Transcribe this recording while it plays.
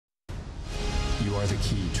You are the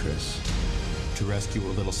key, Triss, to rescue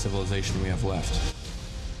what little civilization we have left.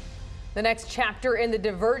 The next chapter in the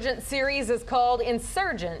Divergent series is called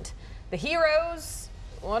Insurgent. The heroes,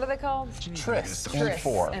 what are they called? Triss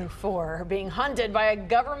and four are being hunted by a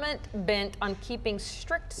government bent on keeping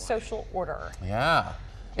strict social order. Yeah.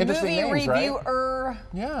 Interesting Movie names, reviewer right?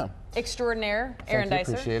 Yeah. extraordinaire, Aaron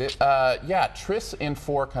Dicer. Appreciate it. Yeah, Triss and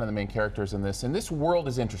Four, kind of the main characters in this. And this world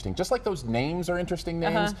is interesting. Just like those names are interesting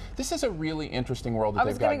names, this is a really interesting world that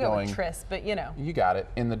they've got going. I was going to go with Triss, but you know. You got it,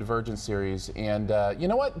 in the Divergent series. And you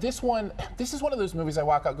know what? This is one of those movies I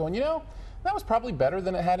walk out going, you know, that was probably better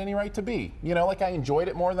than it had any right to be. You know, like I enjoyed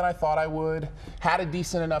it more than I thought I would, had a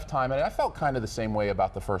decent enough time, and I felt kind of the same way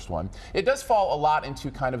about the first one. It does fall a lot into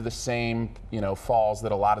kind of the same, you know, falls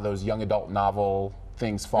that a lot of those young adult novel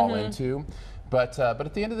things fall into. But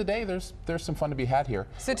at the end of the day, there's some fun to be had here.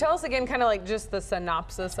 So tell us again, kind of like just the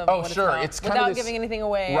synopsis of what sure. it's kind without of this, giving anything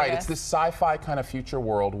away. Right, it's this sci-fi kind of future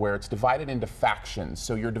world where it's divided into factions.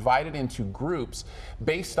 So you're divided into groups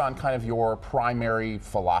based on kind of your primary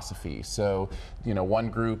philosophy. So, you know, one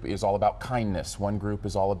group is all about kindness, one group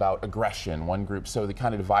is all about aggression, one group, so it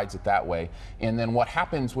kind of divides it that way. And then what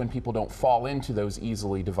happens when people don't fall into those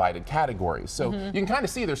easily divided categories? So you can kind of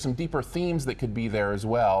see there's some deeper themes that could be there as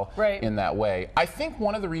well in that way. I think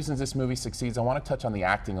one of the reasons this movie succeeds, I want to touch on the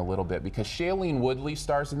acting a little bit, because Shailene Woodley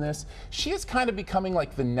stars in this. She is kind of becoming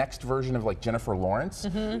like the next version of like Jennifer Lawrence,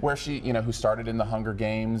 where she, you know, who started in the Hunger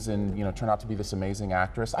Games and, you know, turned out to be this amazing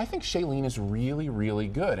actress. I think Shailene is really, really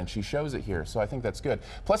good, and she shows it here, so I think that's good.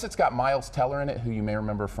 Plus, it's got Miles Teller in it, who you may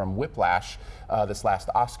remember from Whiplash this last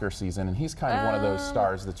Oscar season, and he's kind of one of those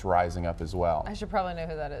stars that's rising up as well. I should probably know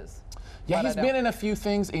who that is. Yeah, he's been in a few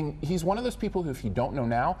things, and he's one of those people who, if you don't know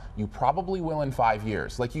now, you probably will in 5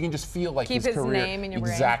 years. Like, you can just feel like his career, name in your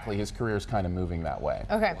brain. Exactly, his career is kind of moving that way.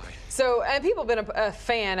 Okay, so people have been a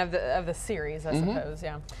fan of the series, I suppose.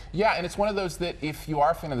 Yeah, and it's one of those that if you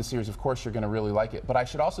are a fan of the series, of course you're going to really like it. But I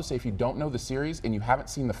should also say, if you don't know the series and you haven't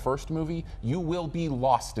seen the first movie, you will be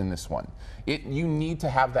lost in this one. You need to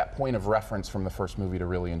have that point of reference from the first movie to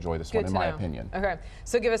really enjoy this one, in my opinion. Okay,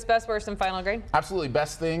 so give us best, worst, and final grade. Absolutely.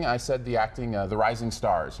 Best thing, I said the acting, the rising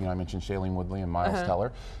stars. You know, I mentioned Shailene Woodley and Miles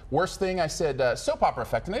Teller. Worst thing, I said soap opera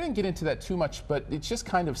effect, and I didn't get into that too much, but it's just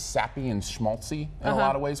kind of sappy and schmaltzy in a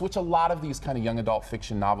lot of ways, which a lot of these kind of young adult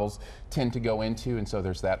fiction novels tend to go into, and so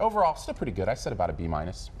there's that. Overall, still pretty good. I said about a B-.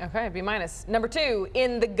 Okay, B-. Number 2,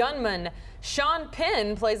 in The Gunman, Sean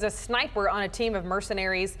Penn plays a sniper on a team of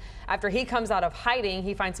mercenaries. After he comes out of hiding,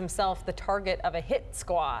 he finds himself the target of a hit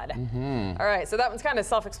squad. All right, so that one's kind of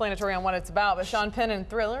self-explanatory on what it's about, but Sean Penn in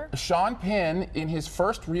thriller? Sean Penn in his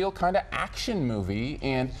first real kind of action movie,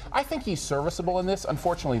 and I think he's serviceable in this.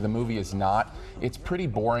 Unfortunately, the movie is not. It's pretty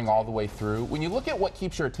boring all the way through. When you look at what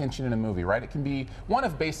keeps your attention in a movie, right, it can be one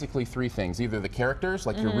of basically 3 things. Either the characters,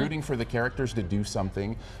 like you're rooting for the characters to do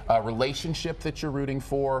something, a relationship that you're rooting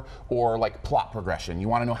for, or like plot progression. You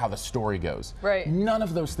want to know how the story goes. Right. None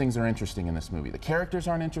of those things are interesting in this movie. The characters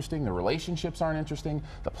aren't interesting, the relationships aren't interesting,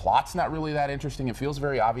 the plot's not really that interesting. It feels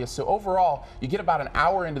very obvious. So overall, you get about an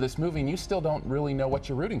hour into this movie and you still don't really know what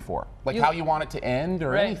you're rooting for, like how you want it to end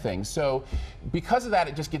or anything. So because of that,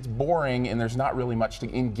 it just gets boring and there's not really much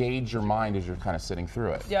to engage your mind as you're kind of sitting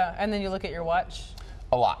through it. Yeah, and then you look at your watch.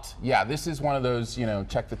 A lot. Yeah, this is one of those, you know,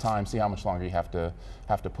 check the time, see how much longer you have to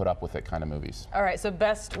put up with it kind of movies. All right, so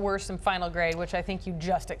best, worst, and final grade, which I think you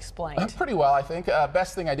just explained. Pretty well, I think.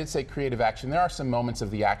 Best thing, I did say creative action. There are some moments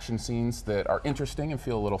of the action scenes that are interesting and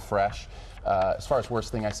feel a little fresh. As far as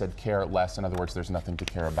worst thing, I said care less. In other words, there's nothing to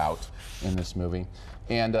care about in this movie.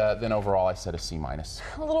 And then overall, I said a C-.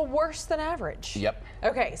 A little worse than average. Yep.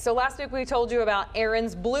 Okay, so last week we told you about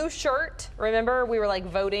Aaron's blue shirt. Remember, we were like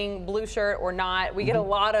voting blue shirt or not. We get a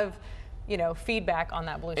lot of, you know, feedback on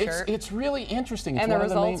that blue shirt. It's really interesting. It's and one the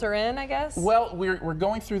of results are in, I guess? Well, we're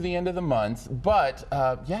going through the end of the month, but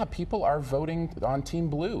yeah, people are voting on Team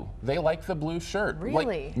Blue. They like the blue shirt.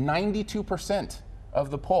 Really? Like 92% of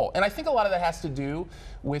the poll. And I think a lot of that has to do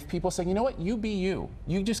with people saying, you know what, you be you.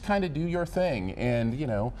 You just kind of do your thing, and you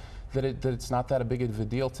know, that it's not that big of a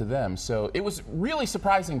deal to them. So it was really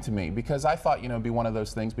surprising to me, because I thought, you know, it'd be one of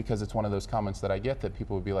those things, because it's one of those comments that I get that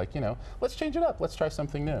people would be like, you know, let's change it up, let's try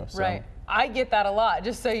something new. So. Right. I get that a lot,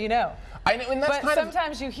 just so you know. I know, and that's but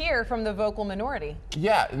sometimes you hear from the vocal minority.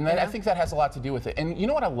 Yeah, and I think that has a lot to do with it. And you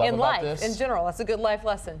know what I love about this? In general, that's a good life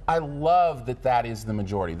lesson. I love that is the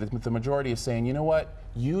majority. The majority is saying, you know what,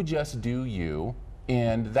 you just do you.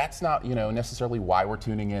 And that's not, necessarily why we're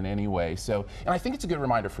tuning in anyway. So, and I think it's a good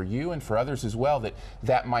reminder for you and for others as well that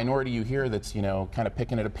that minority you hear that's, kind of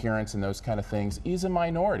picking at appearance and those kind of things is a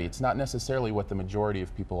minority. It's not necessarily what the majority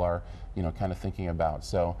of people are, kind of thinking about.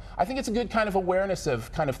 So I think it's a good kind of awareness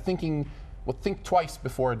of kind of thinking. Well, think twice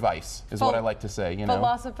before advice is what I like to say.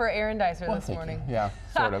 Philosopher Aaron Dicer this thank morning. you. Yeah,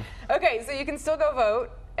 sort of. Okay, so you can still go vote,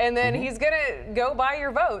 and then he's gonna go buy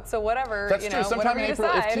your vote. So whatever, That's true. Sometime in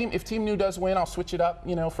April, decide. if Team New does win, I'll switch it up,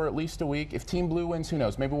 for at least a week. If Team Blue wins, who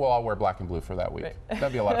knows? Maybe we'll all wear black and blue for that week. Right.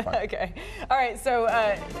 That'd be a lot of fun. Okay. All right. So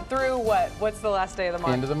through what? What's the last day of the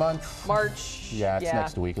month? End of the month. March. Yeah, it's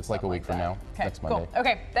next week. It's like a week from now. Okay, Next Monday. Cool.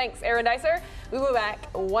 Okay. Thanks, Aaron Dicer. We will be back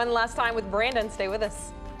one last time with Brandon. Stay with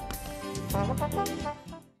us.